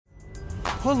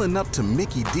Pulling up to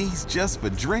Mickey D's just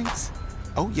for drinks?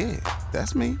 Oh yeah,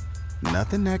 that's me.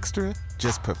 Nothing extra,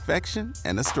 just perfection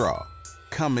and a straw.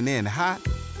 Coming in hot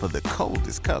for the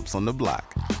coldest cups on the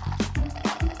block.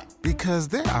 Because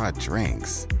there are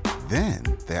drinks. Then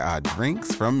there are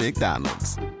drinks from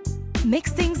McDonald's.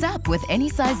 Mix things up with any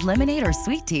size lemonade or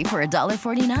sweet tea for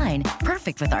 $1.49.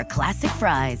 Perfect with our classic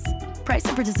fries. Price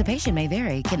and participation may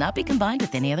vary. Cannot be combined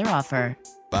with any other offer.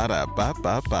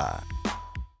 Ba-da-ba-ba-ba.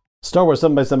 Star Wars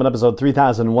 7x7 episode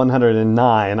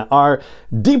 3109, our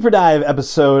deeper dive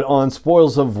episode on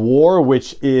Spoils of War,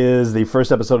 which is the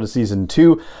first episode of season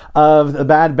 2 of The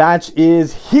Bad Batch,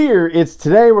 is here. It's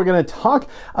today. We're going to talk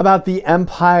about the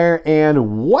Empire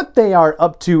and what they are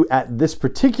up to at this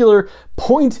particular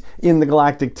point in the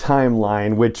galactic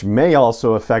timeline, which may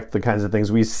also affect the kinds of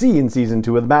things we see in season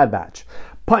 2 of The Bad Batch.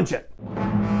 Punch it!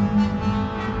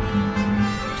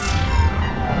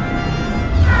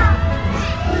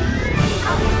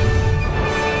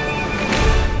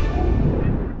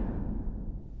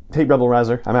 Hey Rebel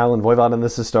Rouser, I'm Alan Voivod and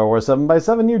this is Star Wars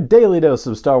 7x7, your daily dose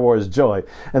of Star Wars joy.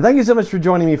 And thank you so much for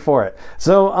joining me for it.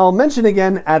 So I'll mention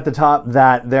again at the top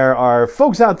that there are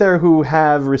folks out there who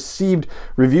have received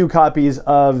review copies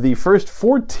of the first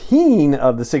 14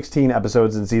 of the 16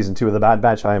 episodes in Season 2 of The Bad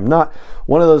Batch. I am not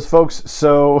one of those folks,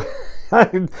 so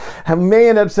I may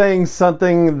end up saying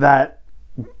something that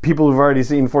people who've already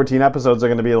seen 14 episodes are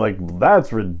going to be like,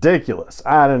 that's ridiculous.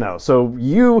 I don't know. So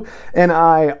you and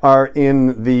I are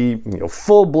in the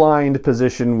full blind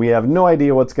position. We have no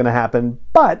idea what's going to happen.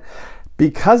 But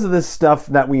because of this stuff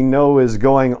that we know is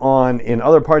going on in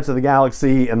other parts of the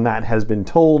galaxy and that has been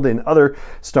told in other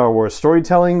Star Wars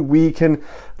storytelling, we can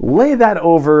lay that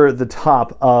over the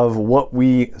top of what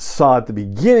we saw at the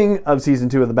beginning of Season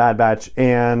 2 of The Bad Batch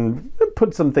and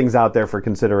put some things out there for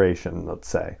consideration, let's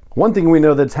say. One thing we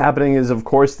know that's happening is, of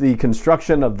course, the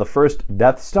construction of the first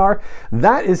Death Star.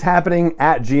 That is happening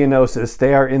at Geonosis.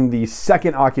 They are in the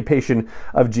second occupation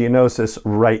of Geonosis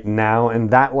right now, and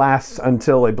that lasts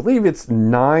until, I believe it's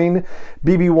 9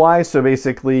 BBY, so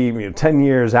basically 10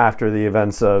 years after the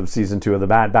events of Season 2 of The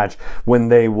Bad Batch, when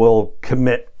they will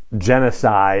commit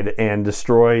genocide and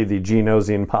destroy the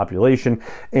Geonosian population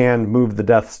and move the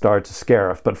Death Star to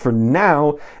Scarif. But for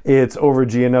now, it's over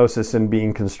Geonosis and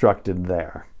being constructed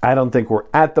there. I don't think we're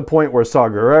at the point where Saw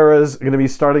Gerrera is going to be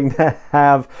starting to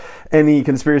have any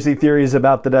conspiracy theories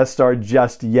about the Death Star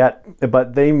just yet,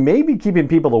 but they may be keeping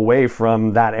people away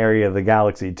from that area of the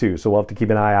galaxy too, so we'll have to keep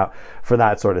an eye out for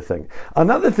that sort of thing.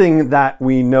 Another thing that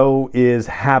we know is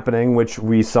happening, which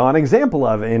we saw an example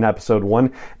of in episode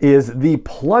 1, is the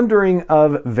plundering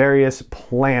of various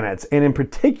planets, and in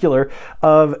particular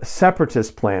of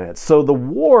separatist planets. So the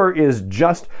war is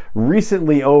just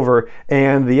recently over,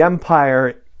 and the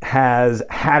Empire has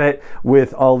had it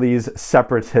with all these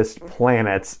separatist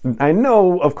planets. I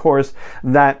know, of course,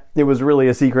 that it was really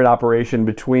a secret operation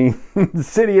between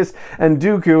Sidious and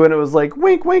Dooku, and it was like,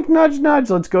 wink, wink, nudge, nudge,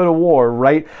 let's go to war,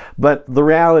 right? But the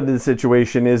reality of the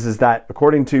situation is that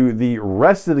according to the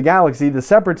rest of the galaxy, the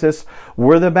separatists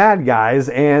were the bad guys,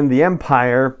 and the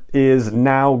Empire is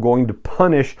now going to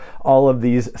punish all of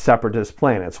these separatist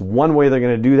planets. One way they're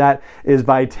going to do that is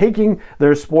by taking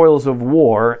their spoils of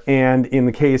war, and in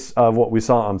the case of what we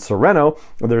saw on Serenno,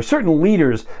 there are certain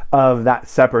leaders of that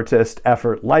separatist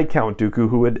effort, like Count Dooku,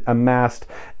 who had amassed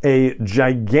a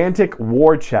gigantic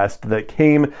war chest that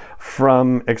came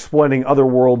from exploiting other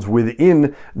worlds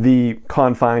within the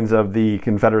confines of the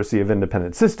Confederacy of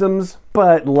Independent Systems,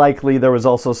 but likely there was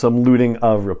also some looting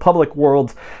of Republic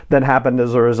worlds that happened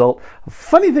as a result.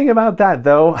 Funny thing about that,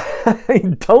 though,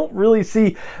 I don't really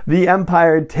see the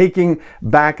Empire taking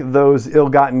back those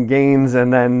ill-gotten gains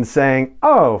and then saying,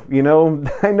 oh,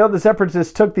 I know the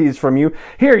Separatists took these from you.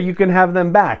 Here, you can have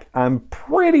them back. I'm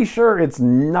pretty sure it's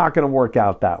not going to work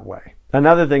out that way.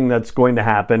 Another thing that's going to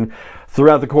happen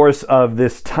throughout the course of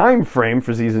this time frame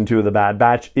for Season 2 of The Bad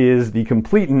Batch is the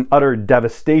complete and utter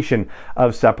devastation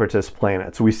of separatist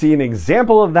planets. We see an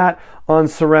example of that on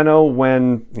Serenno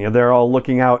when they're all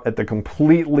looking out at the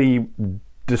completely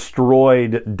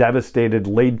destroyed, devastated,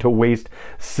 laid to waste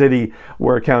city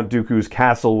where Count Dooku's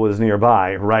castle was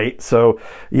nearby, right? So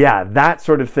yeah, that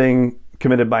sort of thing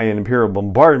committed by an Imperial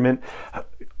bombardment,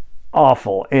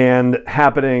 awful, and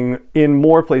happening in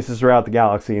more places throughout the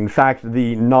galaxy. In fact,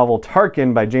 the novel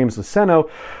Tarkin by James Luceno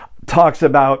talks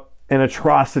about an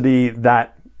atrocity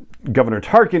that Governor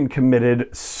Tarkin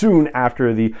committed soon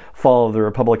after the fall of the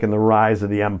Republic and the rise of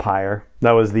the Empire.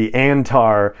 That was the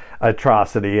Antar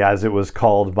atrocity, as it was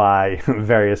called by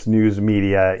various news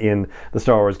media in the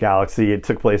Star Wars galaxy. It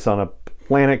took place on a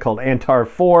planet called Antar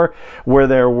 4, where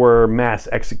there were mass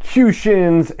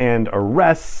executions and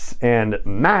arrests and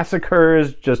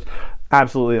massacres, just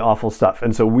absolutely awful stuff.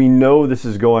 And so we know this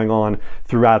is going on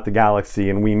throughout the galaxy,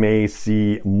 and we may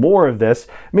see more of this.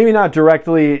 Maybe not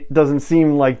directly. It doesn't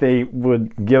seem like they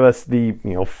would give us the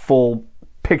full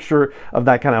picture of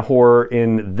that kind of horror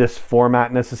in this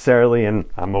format necessarily, and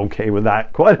I'm okay with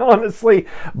that, quite honestly.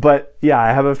 But yeah,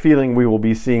 I have a feeling we will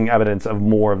be seeing evidence of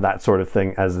more of that sort of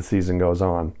thing as the season goes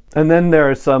on. And then there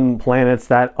are some planets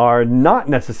that are not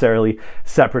necessarily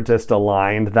separatist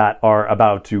aligned that are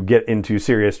about to get into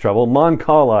serious trouble. Mon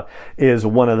Cala is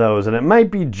one of those, and it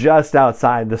might be just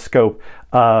outside the scope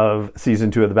of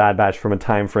season 2 of The Bad Batch from a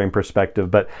time frame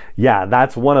perspective, but yeah,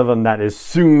 that's one of them that is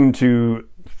soon to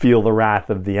feel the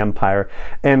wrath of the Empire.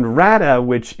 And Rata,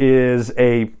 which is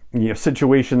a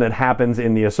situation that happens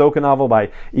in the Ahsoka novel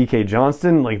by E.K.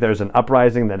 Johnston. Like, there's an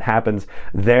uprising that happens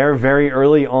there very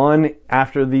early on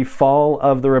after the fall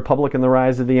of the Republic and the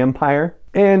rise of the Empire.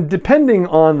 And depending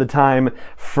on the time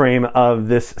frame of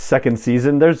this second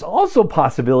season, there's also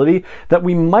possibility that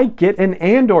we might get an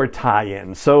Andor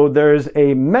tie-in. So there's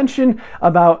a mention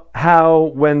about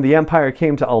how when the Empire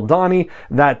came to Aldhani,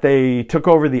 that they took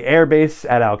over the airbase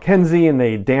at Alkenzi and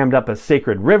they dammed up a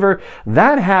sacred river.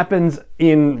 That happens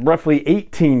in roughly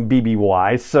 18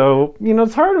 BBY. So,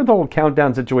 it's hard with the whole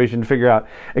countdown situation to figure out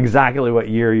exactly what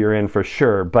year you're in for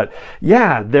sure. But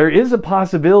yeah, there is a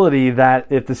possibility that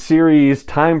if the series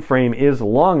time frame is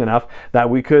long enough, that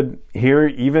we could hear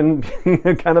even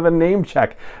kind of a name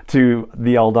check to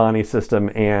the Aldhani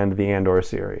system and the Andor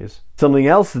series. Something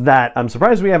else that I'm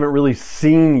surprised we haven't really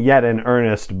seen yet in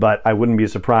earnest, but I wouldn't be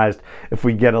surprised if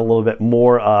we get a little bit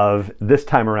more of this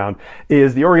time around,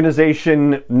 is the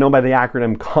organization known by the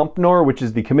acronym COMPNOR, which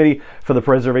is the Committee for the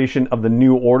Preservation of the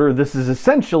New Order. This is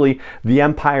essentially the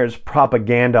Empire's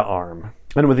propaganda arm.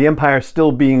 And with the Empire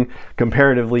still being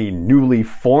comparatively newly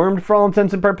formed for all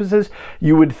intents and purposes,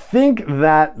 you would think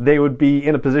that they would be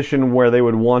in a position where they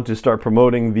would want to start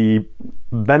promoting the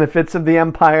benefits of the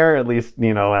Empire, at least,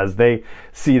 as they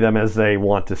see them, as they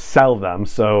want to sell them.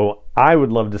 So I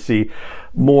would love to see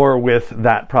more with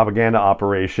that propaganda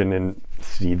operation and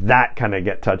see that kind of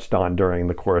get touched on during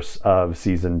the course of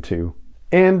season 2.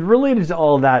 And related to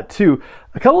all that too,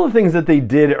 a couple of things that they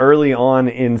did early on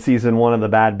in season 1 of The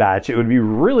Bad Batch, it would be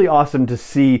really awesome to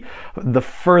see the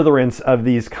furtherance of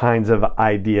these kinds of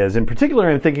ideas. In particular,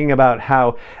 I'm thinking about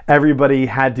how everybody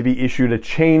had to be issued a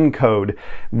chain code,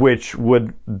 which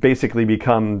would basically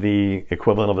become the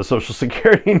equivalent of a social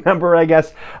security number, I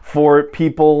guess, for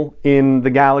people in the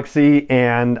galaxy.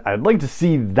 And I'd like to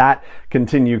see that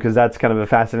continue, because that's kind of a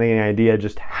fascinating idea,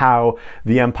 just how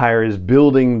the Empire is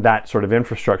building that sort of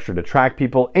infrastructure to track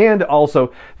people, and also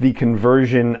the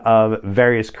conversion of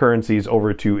various currencies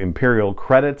over to Imperial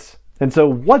credits. And so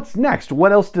what's next?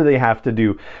 What else do they have to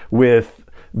do with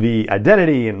the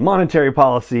identity and monetary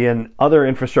policy and other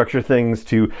infrastructure things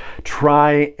to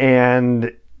try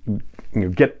and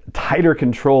get tighter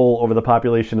control over the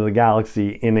population of the galaxy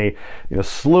in a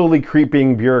slowly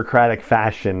creeping bureaucratic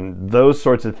fashion? Those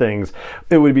sorts of things.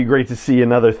 It would be great to see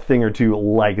another thing or two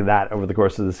like that over the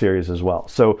course of the series as well.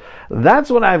 So that's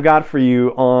what I've got for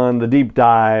you on the deep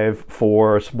dive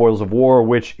for Spoils of War,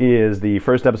 which is the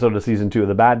first episode of season 2 of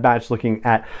The Bad Batch, looking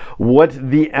at what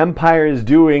the Empire is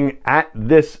doing at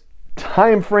this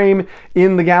time frame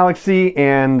in the galaxy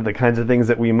and the kinds of things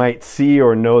that we might see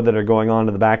or know that are going on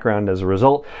in the background as a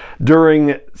result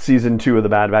during season 2 of The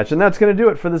Bad Batch. And that's going to do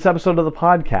it for this episode of the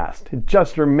podcast. It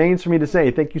just remains for me to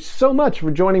say thank you so much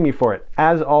for joining me for it,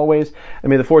 as always, and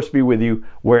may the Force be with you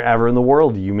wherever in the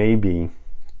world you may be.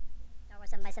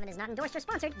 7x7 is not endorsed or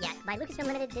sponsored yet by Lucasfilm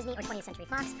Limited, Disney, or 20th Century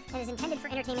Fox, and is intended for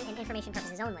entertainment and information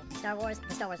purposes only. Star Wars,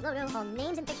 the Star Wars logo, all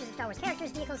names and pictures of Star Wars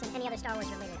characters, vehicles, and any other Star Wars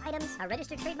related items are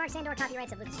registered trademarks and/or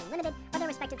copyrights of Lucasfilm Limited, or their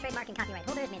respective trademark and copyright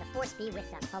holders. May the Force be with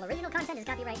them. All original content is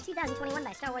copyright 2021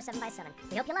 by Star Wars 7x7.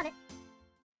 We hope you love it.